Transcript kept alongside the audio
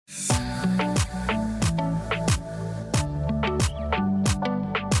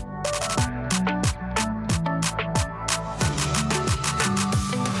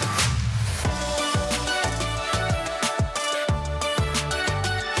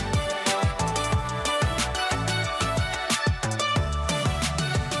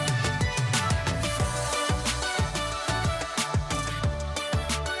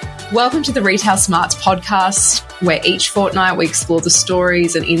Welcome to the Retail Smarts podcast, where each fortnight we explore the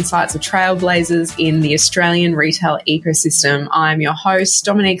stories and insights of trailblazers in the Australian retail ecosystem. I'm your host,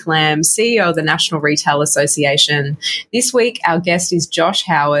 Dominique Lamb, CEO of the National Retail Association. This week, our guest is Josh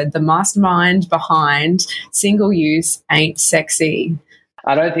Howard, the mastermind behind Single Use Ain't Sexy.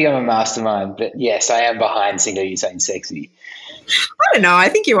 I don't think I'm a mastermind, but yes, I am behind Single Use Ain't Sexy. I don't know. I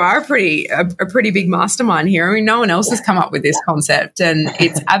think you are a pretty big mastermind here. I mean, no one else has come up with this concept and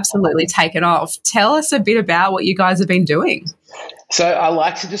it's absolutely taken off. Tell us a bit about what you guys have been doing. So I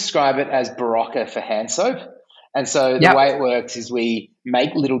like to describe it as Barocca for hand soap. And so the way it works is we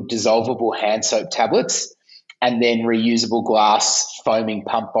make little dissolvable hand soap tablets and then reusable glass foaming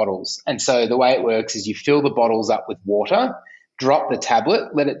pump bottles. And so the way it works is you fill the bottles up with water, drop the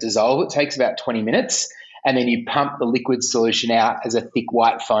tablet, let it dissolve. It takes about 20 minutes. And then you pump the liquid solution out as a thick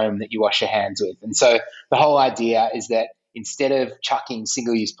white foam that you wash your hands with. And so the whole idea is that instead of chucking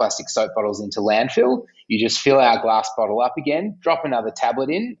single-use plastic soap bottles into landfill, you just fill our glass bottle up again, drop another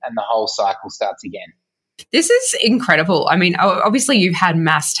tablet in, and the whole cycle starts again. This is incredible. I mean, obviously you've had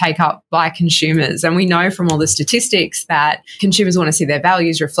mass take up by consumers, and we know from all the statistics that consumers want to see their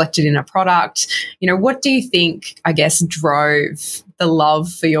values reflected in a product. You know, what do you think, I guess, drove the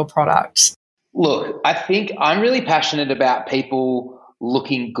love for your product? Look, I think I'm really passionate about people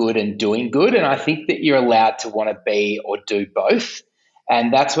looking good and doing good, and I think that you're allowed to want to be or do both.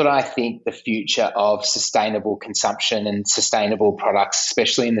 And that's what I think the future of sustainable consumption and sustainable products,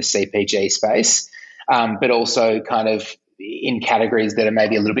 especially in the CPG space, but also kind of in categories that are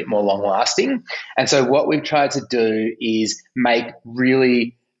maybe a little bit more long-lasting. And so what we've tried to do is make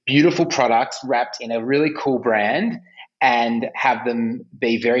really beautiful products wrapped in a really cool brand and have them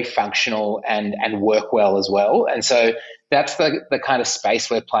be very functional and work well as well. And so that's the kind of space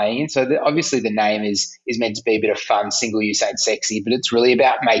we're playing in. So obviously the name is meant to be a bit of fun, Single Use Ain't Sexy, but it's really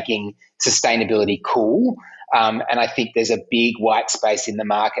about making sustainability cool. And I think there's a big white space in the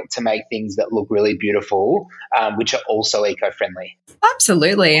market to make things that look really beautiful, which are also eco-friendly.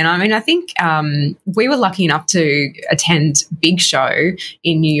 Absolutely. And I mean, I think we were lucky enough to attend Big Show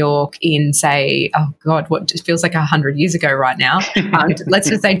in New York in, say, what feels like 100 years ago right now. Let's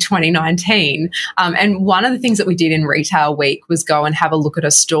just say 2019. And one of the things that we did in Retail Week was go and have a look at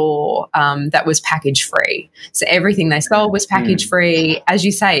a store that was package free. So everything they sold was package free. As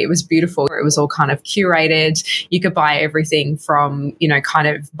you say, it was beautiful. It was all kind of curated. You could buy everything from, kind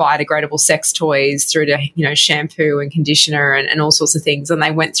of biodegradable sex toys through to, shampoo and conditioner and all sorts of things. And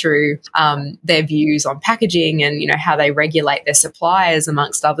they went through their views on packaging and, how they regulate their suppliers,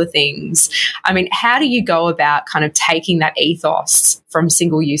 amongst other things. I mean, how do you go about kind of taking that ethos from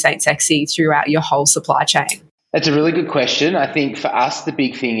Single Use Ain't Sexy throughout your whole supply chain? That's a really good question. I think for us, the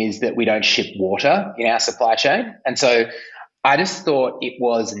big thing is that we don't ship water in our supply chain. And so I just thought it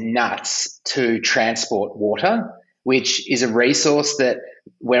was nuts to transport water, which is a resource that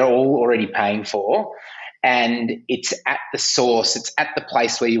we're all already paying for. And it's at the source, it's at the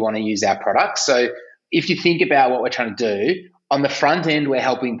place where you want to use our products. So if you think about what we're trying to do, on the front end, we're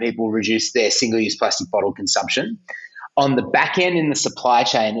helping people reduce their single-use plastic bottle consumption. On the back end in the supply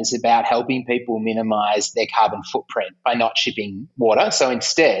chain, it's about helping people minimize their carbon footprint by not shipping water. So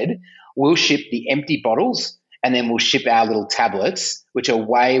instead, we'll ship the empty bottles and then we'll ship our little tablets, which are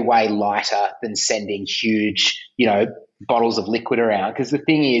way, way lighter than sending huge, bottles of liquid around. Because the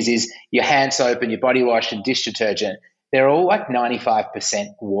thing is your hand soap and your body wash and dish detergent, they're all like 95%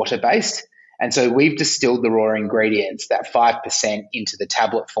 water-based. And so we've distilled the raw ingredients, that 5%, into the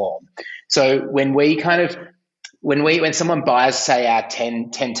tablet form. So when someone buys, say, our 10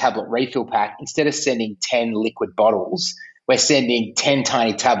 tablet refill pack, instead of sending 10 liquid bottles, we're sending 10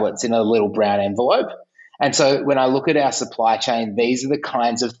 tiny tablets in a little brown envelope. And so when I look at our supply chain, these are the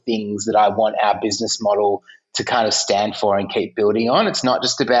kinds of things that I want our business model to kind of stand for and keep building on. It's not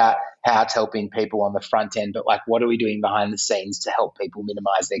just about how it's helping people on the front end, but like what are we doing behind the scenes to help people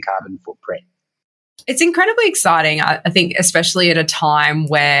minimize their carbon footprint? It's incredibly exciting, I think, especially at a time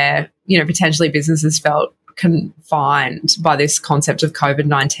where, potentially businesses felt confined by this concept of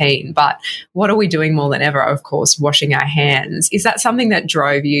COVID-19. But what are we doing more than ever? Of course, washing our hands. Is that something that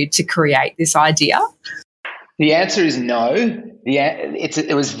drove you to create this idea? The answer is no.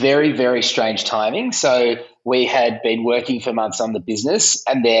 It was very, very strange timing. So we had been working for months on the business,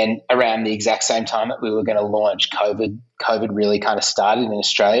 and then around the exact same time that we were going to launch, COVID really kind of started in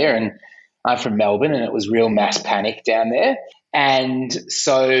Australia, and I'm from Melbourne, and it was real mass panic down there. And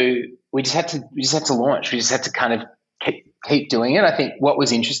so we just had to launch. We just had to kind of keep doing it. I think what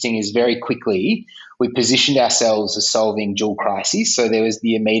was interesting is very quickly we positioned ourselves as solving dual crises. So there was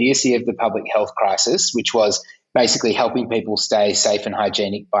the immediacy of the public health crisis, which was basically helping people stay safe and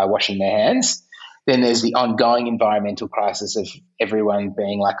hygienic by washing their hands. Then there's the ongoing environmental crisis of everyone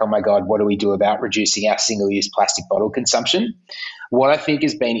being like, oh my God, what do we do about reducing our single-use plastic bottle consumption? What I think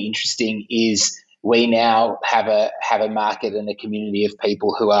has been interesting is we now have a market and a community of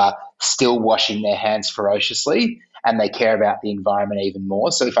people who are still washing their hands ferociously, and they care about the environment even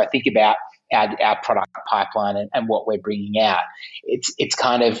more. So if I think about our product pipeline and what we're bringing out, it's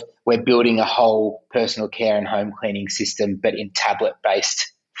kind of, we're building a whole personal care and home cleaning system, but in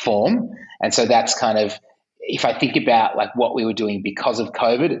tablet-based form. And so that's kind of, if I think about like what we were doing because of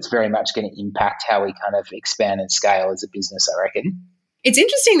COVID, it's very much going to impact how we kind of expand and scale as a business, I reckon. It's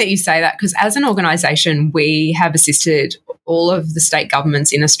interesting that you say that, because as an organisation, we have assisted all of the state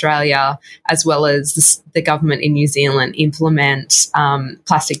governments in Australia, as well as the government in New Zealand, implement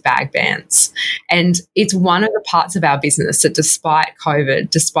plastic bag bans. And it's one of the parts of our business that, despite COVID,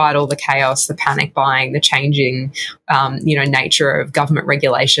 despite all the chaos, the panic buying, the changing, nature of government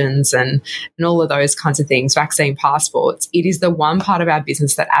regulations and all of those kinds of things, vaccine passports, it is the one part of our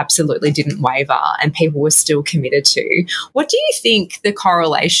business that absolutely didn't waver and people were still committed to. What do you think the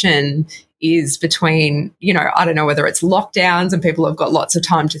correlation is between, I don't know whether it's lockdowns and people have got lots of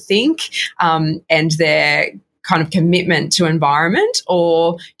time to think and their kind of commitment to environment,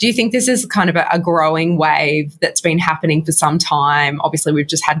 or do you think this is kind of a growing wave that's been happening for some time? Obviously, we've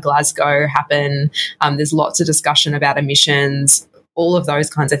just had Glasgow happen. There's lots of discussion about emissions, all of those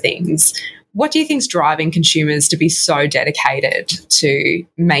kinds of things. What do you think is driving consumers to be so dedicated to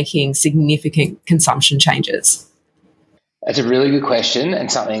making significant consumption changes? That's a really good question,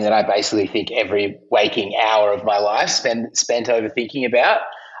 and something that I basically think every waking hour of my life spent overthinking about.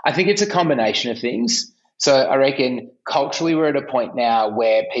 I think it's a combination of things. So I reckon culturally we're at a point now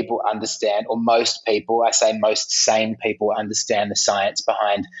where people understand, or most people, I say most sane people, understand the science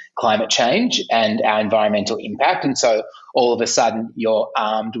behind climate change and our environmental impact. And so all of a sudden you're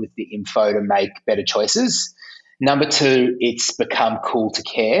armed with the info to make better choices. Number two, it's become cool to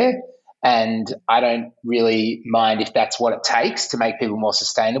care. And I don't really mind if that's what it takes to make people more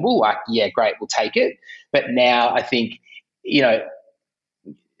sustainable. Like, yeah, great, we'll take it. But now I think,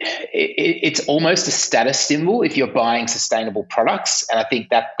 it's almost a status symbol if you're buying sustainable products. And I think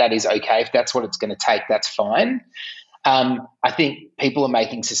that is okay. If that's what it's going to take, that's fine. I think people are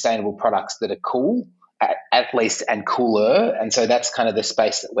making sustainable products that are cool, at least, and cooler. And so that's kind of the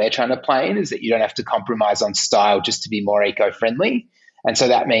space that we're trying to play in, is that you don't have to compromise on style just to be more eco-friendly. And so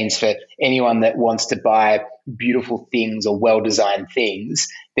that means for anyone that wants to buy beautiful things or well-designed things,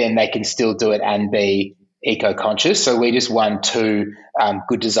 then they can still do it and be eco-conscious. So we just won 2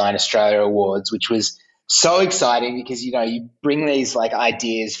 Good Design Australia awards, which was so exciting because, you bring these like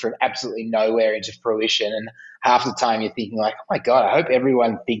ideas from absolutely nowhere into fruition, and half the time you're thinking like, oh my God, I hope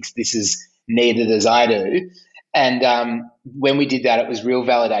everyone thinks this is needed as I do. And when we did that, it was real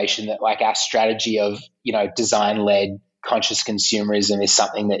validation that like our strategy of, design-led conscious consumerism is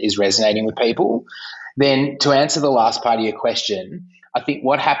something that is resonating with people. Then to answer the last part of your question, I think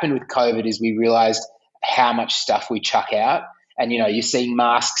what happened with COVID is we realized how much stuff we chuck out. And, you're seeing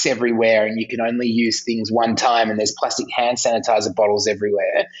masks everywhere and you can only use things one time, and there's plastic hand sanitizer bottles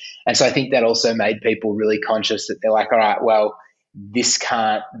everywhere. And so I think that also made people really conscious that they're like, all right, well, this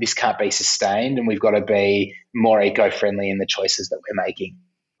can't be sustained, and we've got to be more eco-friendly in the choices that we're making.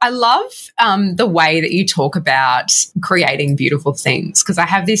 I love the way that you talk about creating beautiful things, because I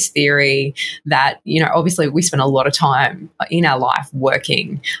have this theory that, obviously we spend a lot of time in our life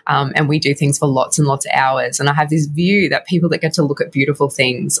working and we do things for lots and lots of hours. And I have this view that people that get to look at beautiful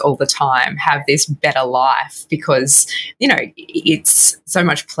things all the time have this better life because, it's so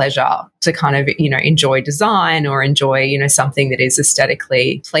much pleasure to kind of, enjoy design or enjoy, something that is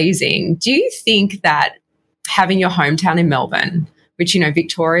aesthetically pleasing. Do you think that having your hometown in Melbourne, which,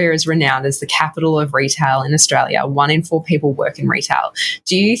 Victoria is renowned as the capital of retail in Australia, 1 in 4 people work in retail.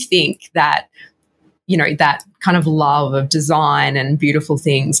 Do you think that, that kind of love of design and beautiful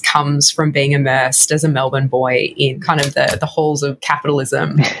things comes from being immersed as a Melbourne boy in kind of the halls of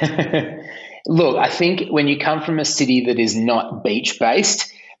capitalism? Look, I think when you come from a city that is not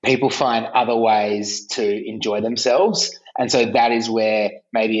beach-based, people find other ways to enjoy themselves. And so that is where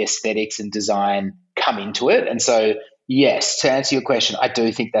maybe aesthetics and design come into it. And so yes, to answer your question, I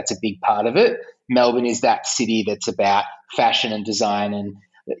do think that's a big part of it. Melbourne is that city that's about fashion and design and,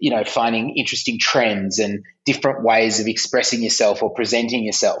 finding interesting trends and different ways of expressing yourself or presenting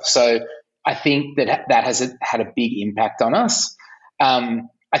yourself. So I think that has had a big impact on us.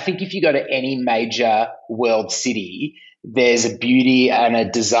 I think if you go to any major world city, there's a beauty and a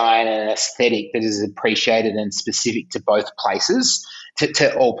design and an aesthetic that is appreciated and specific to both places,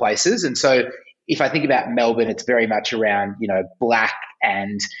 to all places. And so if I think about Melbourne, it's very much around, black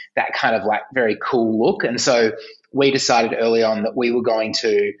and that kind of like very cool look. And so we decided early on that we were going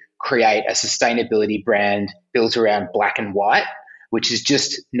to create a sustainability brand built around black and white, which is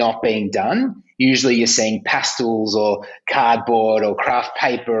just not being done. Usually you're seeing pastels or cardboard or craft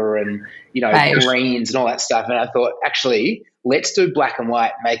paper and, greens and all that stuff. And I thought, actually, let's do black and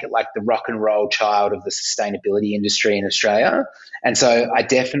white, make it like the rock and roll child of the sustainability industry in Australia. And so I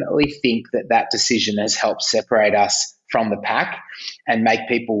definitely think that decision has helped separate us from the pack and make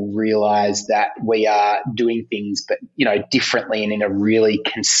people realize that we are doing things, but, differently and in a really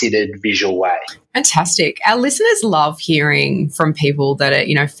considered visual way. Fantastic. Our listeners love hearing from people that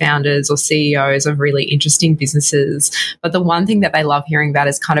are, founders or CEOs of really interesting businesses. But the one thing that they love hearing about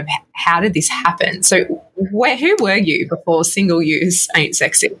is kind of how did this happen? So who were you before single use ain't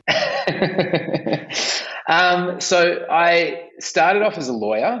sexy? So I started off as a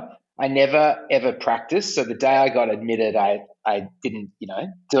lawyer. I never, ever practiced. So the day I got admitted, I didn't,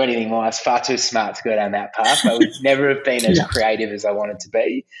 do anything more. I was far too smart to go down that path. I would never have been as creative as I wanted to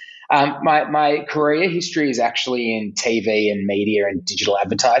be. My career history is actually in TV and media and digital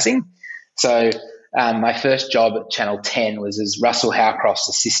advertising. So my first job at Channel 10 was as Russell Howcroft's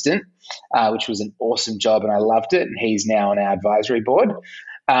assistant, which was an awesome job and I loved it. And he's now on our advisory board.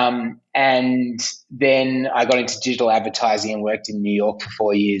 And then I got into digital advertising and worked in New York for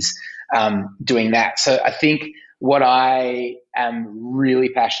 4 years doing that. So I think what I am really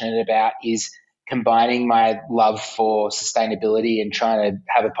passionate about is combining my love for sustainability and trying to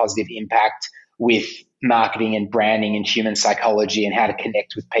have a positive impact with marketing and branding and human psychology and how to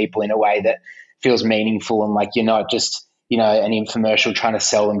connect with people in a way that feels meaningful and like you're not just, an infomercial trying to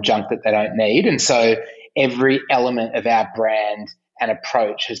sell them junk that they don't need. And so every element of our brand and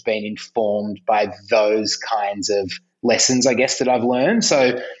approach has been informed by those kinds of lessons, I guess, that I've learned.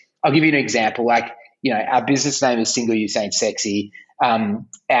 So I'll give you an example. Like, our business name is Single Use Ain't Sexy.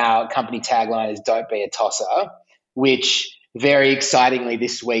 Our company tagline is Don't Be a Tosser, which very excitingly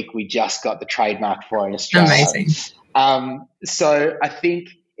this week we just got the trademark for in Australia. Amazing. So I think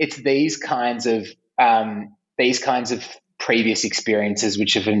it's these kinds of previous experiences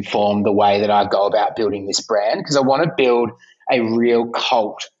which have informed the way that I go about building this brand, because I want to build a real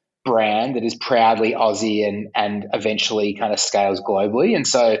cult brand that is proudly Aussie and eventually kind of scales globally. And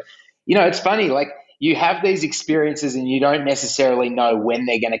so, it's funny, like you have these experiences and you don't necessarily know when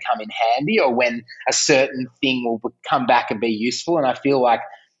they're going to come in handy or when a certain thing will come back and be useful. And I feel like,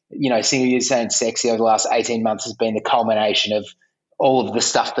 Single Use Ain't Sexy over the last 18 months has been the culmination of all of the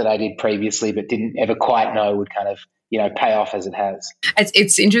stuff that I did previously but didn't ever quite know would kind of pay off as it has.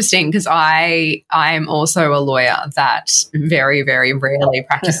 It's interesting because I am also a lawyer that very, very rarely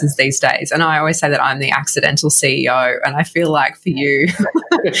practices these days. And I always say that I'm the accidental CEO. And I feel like for you,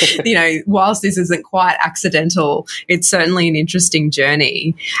 whilst this isn't quite accidental, it's certainly an interesting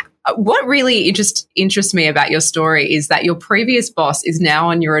journey. What really interests me about your story is that your previous boss is now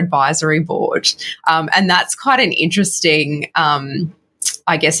on your advisory board. And that's quite an interesting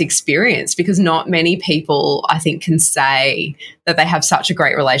experience, because not many people, I think, can say that they have such a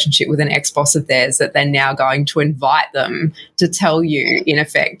great relationship with an ex-boss of theirs that they're now going to invite them to tell you, in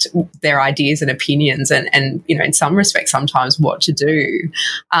effect, their ideas and opinions and in some respects, sometimes what to do.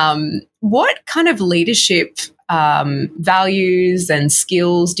 What kind of leadership values and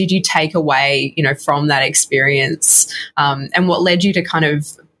skills did you take away, from that experience? And what led you to kind of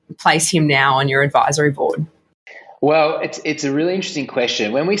place him now on your advisory board? Well, it's a really interesting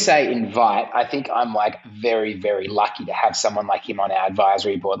question. When we say invite, I think I'm like very, very lucky to have someone like him on our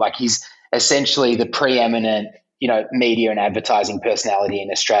advisory board. Like he's essentially the preeminent, media and advertising personality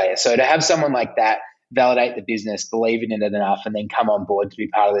in Australia. So to have someone like that validate the business, believe in it enough, and then come on board to be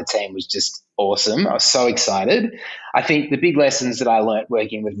part of the team was just awesome. I was so excited. I think the big lessons that I learned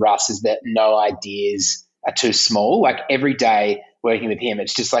working with Russ is that no ideas are too small. Like every day working with him,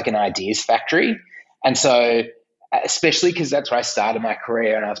 it's just like an ideas factory. And so especially because that's where I started my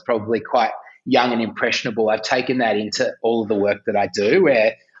career and I was probably quite young and impressionable, I've taken that into all of the work that I do,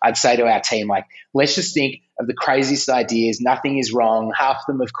 where I'd say to our team, like, let's just think of the craziest ideas. Nothing is wrong. Half of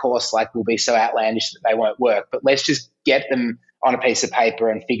them, of course, like will be so outlandish that they won't work, but let's just get them on a piece of paper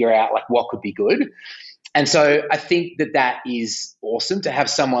and figure out like what could be good. And so I think that is awesome to have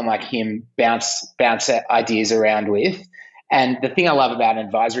someone like him bounce ideas around with. And the thing I love about an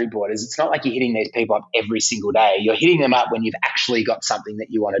advisory board is it's not like you're hitting these people up every single day. You're hitting them up when you've actually got something that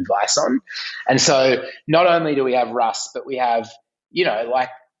you want advice on. And so not only do we have Russ, but we have, like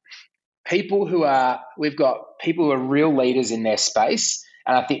we've got people who are real leaders in their space.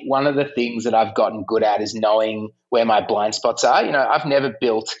 And I think one of the things that I've gotten good at is knowing where my blind spots are. I've never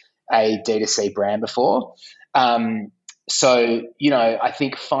built a D2C brand before. So, I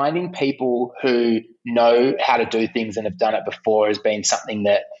think finding people who know how to do things and have done it before has been something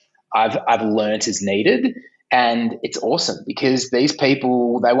that I've learned is needed. And it's awesome because these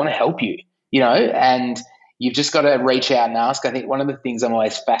people, they want to help you, and you've just got to reach out and ask. I think one of the things I'm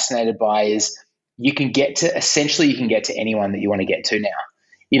always fascinated by is you can get to anyone that you want to get to now.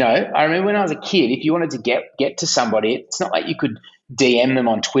 I remember when I was a kid, if you wanted to get to somebody, it's not like you could DM them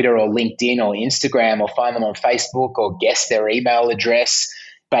on Twitter or LinkedIn or Instagram or find them on Facebook or guess their email address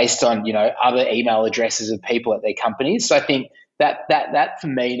based on, other email addresses of people at their companies. So I think that for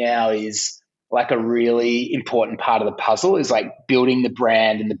me now is like a really important part of the puzzle, is like building the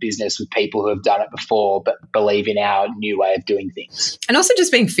brand and the business with people who have done it before but believe in our new way of doing things. And also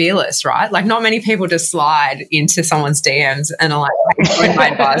just being fearless, right? Like not many people just slide into someone's DMs and are like, hey, join my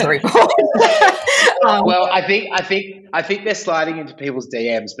advisory board. Well, I think they're sliding into people's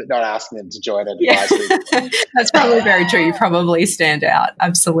DMs but not asking them to join an advisory board. That's probably very true. You probably stand out.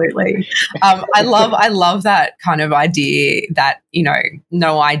 Absolutely. I love that kind of idea that,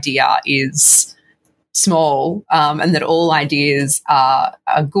 no idea is small, and that all ideas are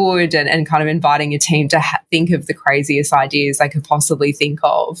good, and kind of inviting your team to think of the craziest ideas they could possibly think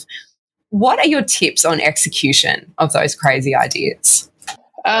of. What are your tips on execution of those crazy ideas?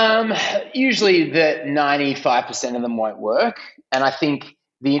 Usually that 95% of them won't work. And I think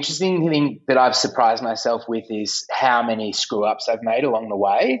the interesting thing that I've surprised myself with is how many screw ups I've made along the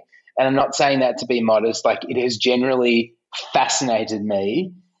way. And I'm not saying that to be modest. Like, it has generally fascinated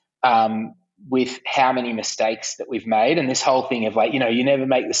me with how many mistakes that we've made. And this whole thing of like, you never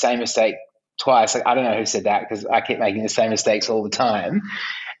make the same mistake twice. Like, I don't know who said that because I keep making the same mistakes all the time.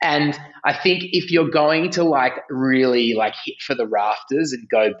 And I think if you're going to like really like hit for the rafters and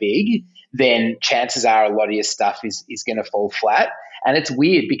go big, then chances are a lot of your stuff is going to fall flat. And it's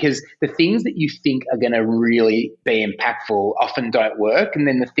weird because the things that you think are going to really be impactful often don't work. And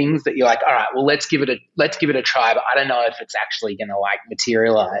then the things that you're like, all right, well, let's give it a try, but I don't know if it's actually going to like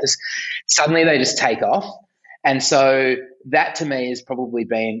materialize. Suddenly they just take off. And so that to me has probably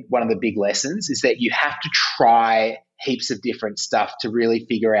been one of the big lessons, is that you have to try heaps of different stuff to really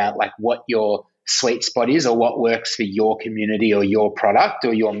figure out like what your sweet spot is or what works for your community or your product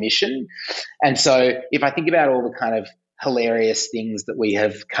or your mission. And so if I think about all the kind of hilarious things that we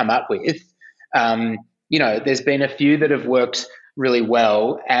have come up with, there's been a few that have worked really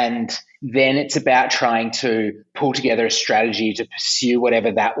well, and then it's about trying to pull together a strategy to pursue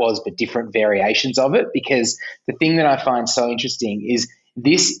whatever that was, but different variations of it. Because the thing that I find so interesting is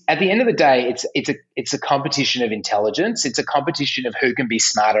this, at the end of the day, it's a competition of intelligence. It's a competition of who can be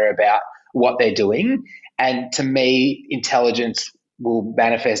smarter about what they're doing. And to me, intelligence will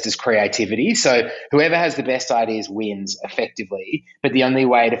manifest as creativity. So whoever has the best ideas wins effectively, but the only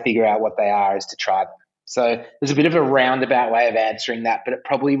way to figure out what they are is to try them. So there's a bit of a roundabout way of answering that, but it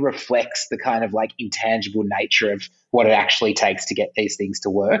probably reflects the kind of like intangible nature of what it actually takes to get these things to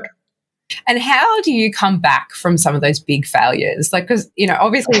work. And how do you come back from some of those big failures? Like, because,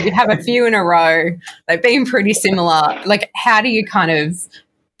 obviously if you have a few in a row, they've been pretty similar. Like, how do you kind of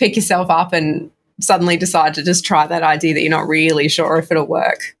pick yourself up and suddenly decide to just try that idea that you're not really sure if it'll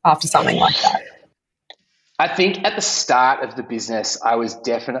work after something like that? I think at the start of the business, I was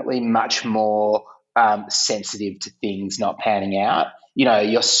definitely much more sensitive to things not panning out.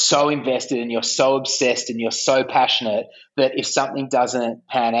 You're so invested and you're so obsessed and you're so passionate that if something doesn't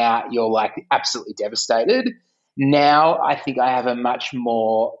pan out, you're like absolutely devastated. Now I think I have a much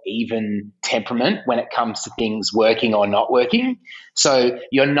more even temperament when it comes to things working or not working. So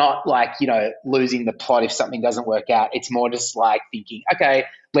you're not like, losing the plot if something doesn't work out. It's more just like thinking, okay,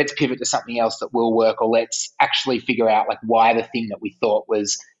 let's pivot to something else that will work, or let's actually figure out like why the thing that we thought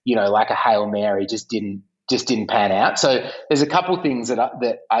was, like a Hail Mary just didn't pan out. So there's a couple of things that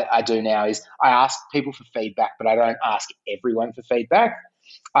I do now is I ask people for feedback, but I don't ask everyone for feedback.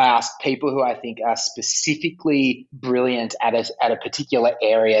 I ask people who I think are specifically brilliant at a particular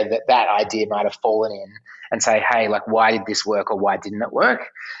area that idea might have fallen in, and say, hey, like, why did this work or why didn't it work?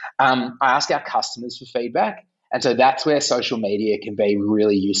 I ask our customers for feedback. And so that's where social media can be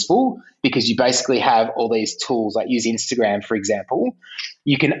really useful, because you basically have all these tools, like use Instagram, for example.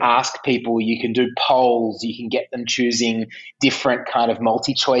 You can ask people, you can do polls, you can get them choosing different kind of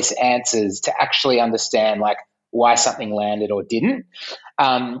multi-choice answers to actually understand like why something landed or didn't.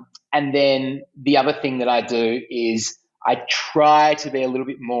 And then the other thing that I do is I try to be a little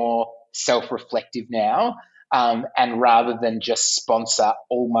bit more self-reflective now. And rather than just sponsor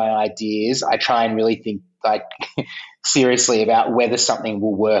all my ideas, I try and really think like seriously about whether something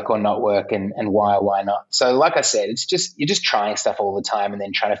will work or not work, and why or why not. So like I said, you're just trying stuff all the time and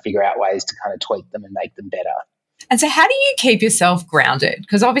then trying to figure out ways to kind of tweak them and make them better. And so how do you keep yourself grounded?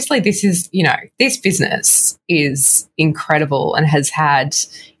 Because obviously this is, this business is incredible and has had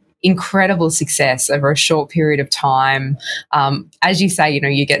incredible success over a short period of time. As you say,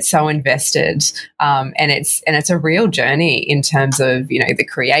 you get so invested, and it's a real journey in terms of, the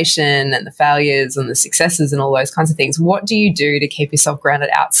creation and the failures and the successes and all those kinds of things. What do you do to keep yourself grounded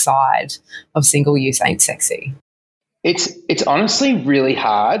outside of Single Use Ain't Sexy? It's honestly really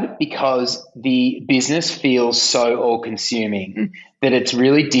hard because the business feels so all-consuming that it's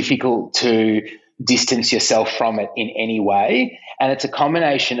really difficult to distance yourself from it in any way. And it's a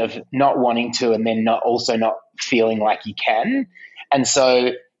combination of not wanting to and then not feeling like you can. And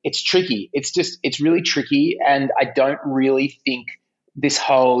so it's tricky. It's really tricky. And I don't really think this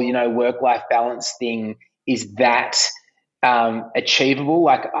whole, work-life balance thing is that achievable.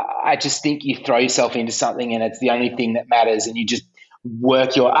 Like, I just think you throw yourself into something and it's the only thing that matters, and you just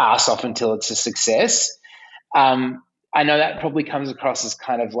work your ass off until it's a success. I know that probably comes across as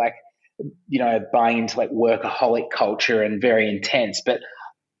kind of like, buying into like workaholic culture and very intense, but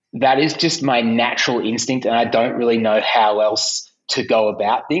that is just my natural instinct, and I don't really know how else to go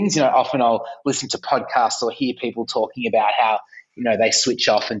about things. Often I'll listen to podcasts or hear people talking about how, they switch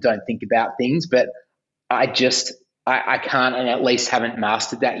off and don't think about things, but I can't, and at least haven't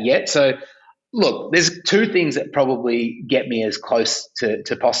mastered that yet. So look, there's two things that probably get me as close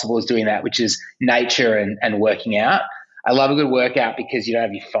to possible as doing that, which is nature and working out. I love a good workout because you don't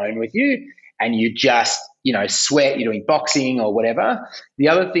have your phone with you and you just, sweat, you're doing boxing or whatever. The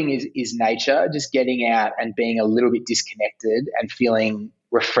other thing is nature, just getting out and being a little bit disconnected and feeling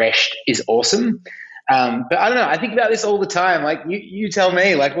refreshed is awesome. But I don't know, I think about this all the time. Like, you tell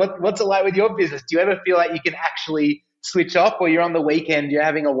me, like, what's it like with your business? Do you ever feel like you can actually switch off, or you're on the weekend, you're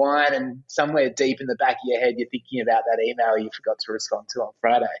having a wine and somewhere deep in the back of your head you're thinking about that email you forgot to respond to on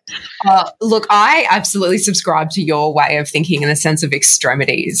Friday? Look, I absolutely subscribe to your way of thinking in the sense of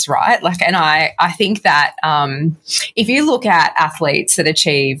extremities, right? Like, and I think that if you look at athletes that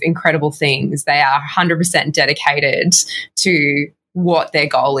achieve incredible things, they are 100% dedicated to what their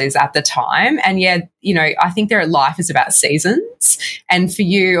goal is at the time. And I think their life is about seasons. And for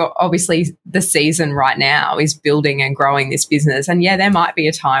you, obviously, the season right now is building and growing this business. And there might be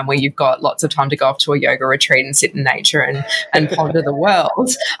a time where you've got lots of time to go off to a yoga retreat and sit in nature and ponder the world.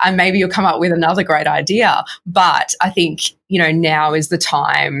 And maybe you'll come up with another great idea. But I think, now is the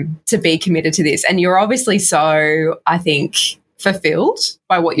time to be committed to this. And you're obviously so, I think, fulfilled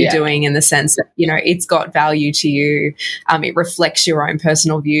by what you're doing, in the sense that, it's got value to you. It reflects your own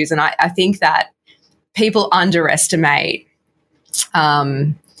personal views. And I think that people underestimate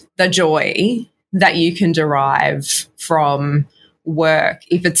the joy that you can derive from work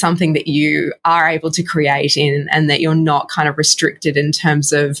if it's something that you are able to create in, and that you're not kind of restricted in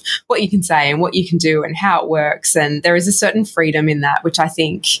terms of what you can say and what you can do and how it works. And there is a certain freedom in that, which I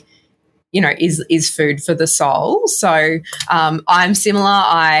think is food for the soul. So I'm similar.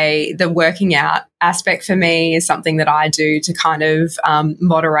 The working out aspect for me is something that I do to kind of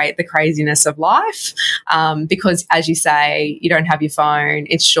moderate the craziness of life, because, as you say, you don't have your phone.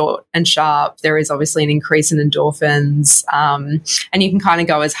 It's short and sharp. There is obviously an increase in endorphins, and you can kind of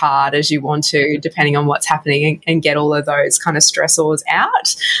go as hard as you want to, depending on what's happening, and get all of those kind of stressors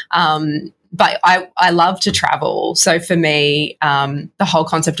out. But I love to travel. So for me, the whole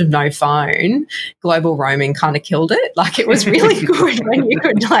concept of no phone, global roaming kind of killed it. Like, it was really good when you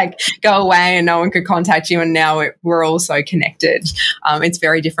could go away and no one could contact you. And now we're all so connected. It's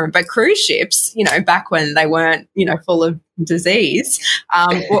very different. But cruise ships, back when they weren't, full of disease,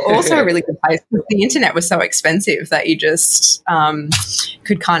 were also a really good place. The internet was so expensive that you just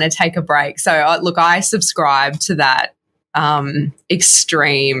could kind of take a break. So look, I subscribe to that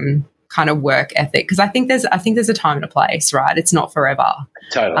extreme kind of work ethic, because I think there's a time and a place, right? It's not forever.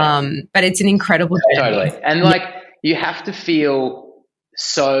 Totally. But it's an incredible journey. Totally. And you have to feel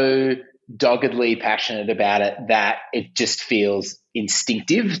so doggedly passionate about it that it just feels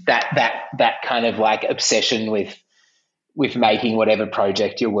instinctive, that kind of like obsession with making whatever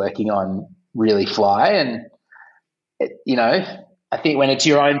project you're working on really fly. And I think when it's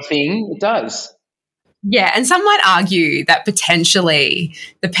your own thing, it does. Yeah, and some might argue that potentially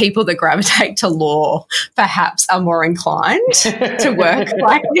the people that gravitate to law perhaps are more inclined to work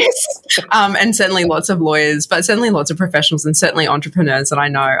like this, and certainly lots of lawyers, but certainly lots of professionals and certainly entrepreneurs that I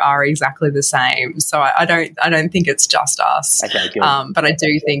know are exactly the same. So I don't think it's just us, okay, good. But I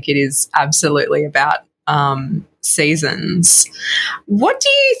do think it is absolutely about seasons. What do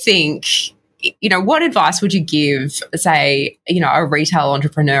you think what advice would you give, say, a retail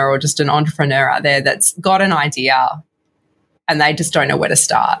entrepreneur or just an entrepreneur out there that's got an idea and they just don't know where to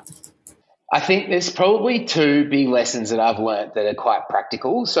start? I think there's probably two big lessons that I've learned that are quite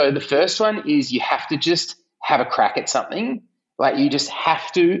practical. So the first one is you have to just have a crack at something. Like, you just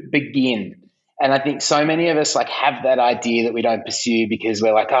have to begin. And I think so many of us have that idea that we don't pursue because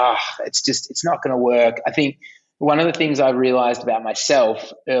we're like, it's not going to work. I think one of the things I realized about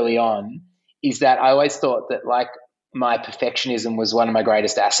myself early on is that I always thought that my perfectionism was one of my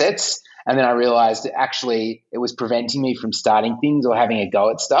greatest assets. And then I realized actually it was preventing me from starting things or having a go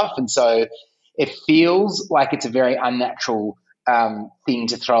at stuff. And so it feels like it's a very unnatural thing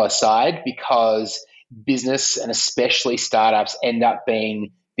to throw aside, because business and especially startups end up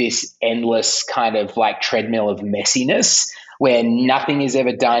being this endless kind of treadmill of messiness where nothing is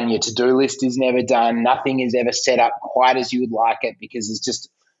ever done. Your to-do list is never done. Nothing is ever set up quite as you would like it because it's just,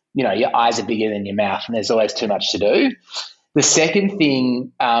 your eyes are bigger than your mouth and there's always too much to do. The second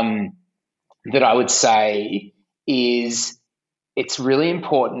thing that I would say is it's really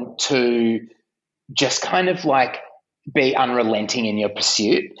important to just kind of be unrelenting in your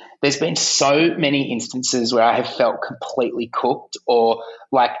pursuit. There's been so many instances where I have felt completely cooked or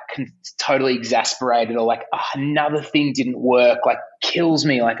totally exasperated or another thing didn't work, kills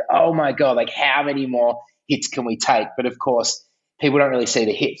me, oh my God, how many more hits can we take? But of course, people don't really see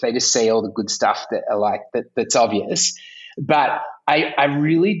the hits. They just see all the good stuff that are that's obvious. But I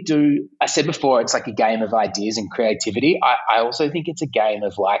really do, I said before, it's a game of ideas and creativity. I also think it's a game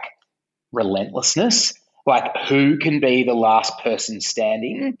of relentlessness. Who can be the last person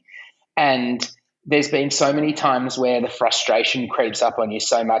standing? And there's been so many times where the frustration creeps up on you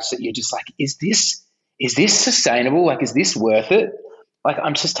so much that you're just is this sustainable? Is this worth it?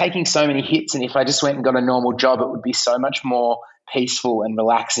 I'm just taking so many hits, and if I just went and got a normal job, it would be so much more peaceful and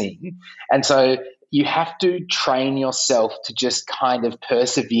relaxing. And so you have to train yourself to just kind of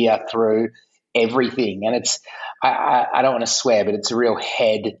persevere through everything. And it's, I don't want to swear, but it's a real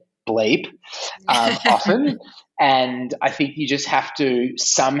head bleep often. And I think you just have to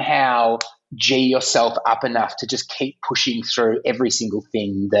somehow G yourself up enough to just keep pushing through every single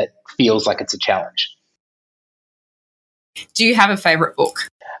thing that feels like it's a challenge. Do you have a favorite book?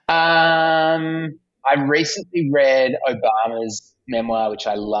 I recently read Obama's memoir, which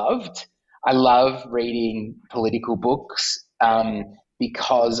I loved. I love reading political books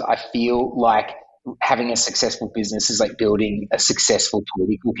because I feel like having a successful business is like building a successful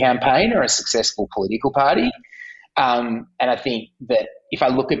political campaign or a successful political party. And I think that if I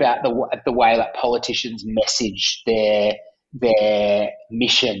look about the way that politicians message their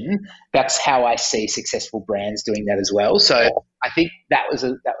mission, that's how I see successful brands doing that as well. So I think that was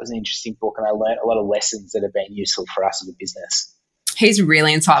an interesting book, and I learned a lot of lessons that have been useful for us as a business. He's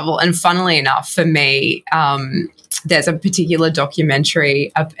really insightful. And funnily enough, for me, there's a particular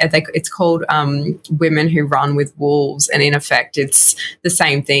documentary. It's called Women Who Run with Wolves. And in effect, it's the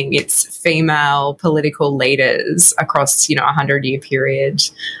same thing. It's female political leaders across, a 100-year period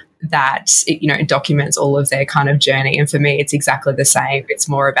that, it documents all of their kind of journey. And for me, it's exactly the same. It's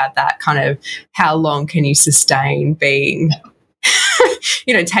more about that kind of how long can you sustain being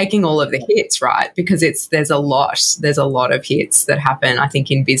taking all of the hits, right? Because there's a lot of hits that happen, I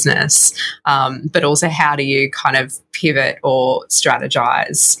think, in business. But also, how do you kind of pivot or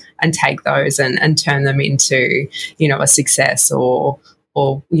strategize and take those and turn them into, a success or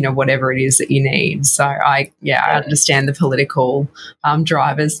whatever it is that you need. So I understand the political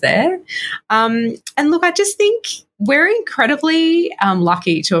drivers there. And look, I just think we're incredibly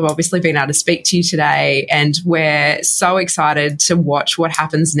lucky to have obviously been able to speak to you today, and we're so excited to watch what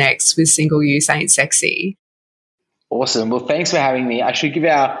happens next with Single Use Ain't Sexy. Awesome. Well, thanks for having me. I should give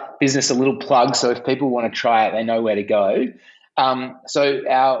our business a little plug, so if people want to try it, they know where to go. So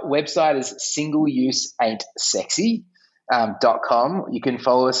our website is singleuseain'tsexy.com. You can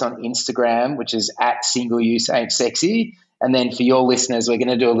follow us on Instagram, which is @singleuseain'tsexy. And then for your listeners, we're going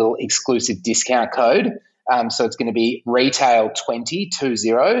to do a little exclusive discount code. So it's going to be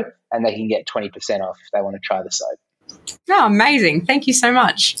retail20, and they can get 20% off if they want to try the soap. Oh, amazing. Thank you so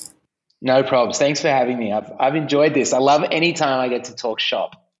much. No problems. Thanks for having me. I've enjoyed this. I love any time I get to talk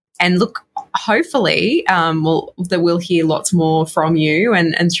shop. And look, hopefully we'll hear lots more from you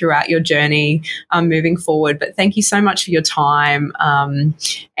and throughout your journey moving forward. But thank you so much for your time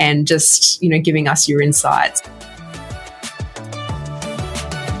and just, giving us your insights.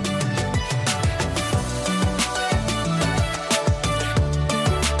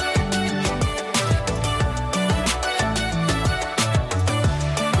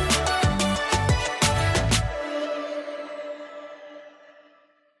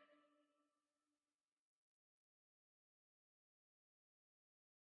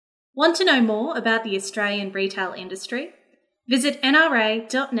 Want to know more about the Australian retail industry? Visit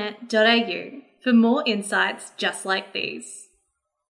nra.net.au for more insights just like these.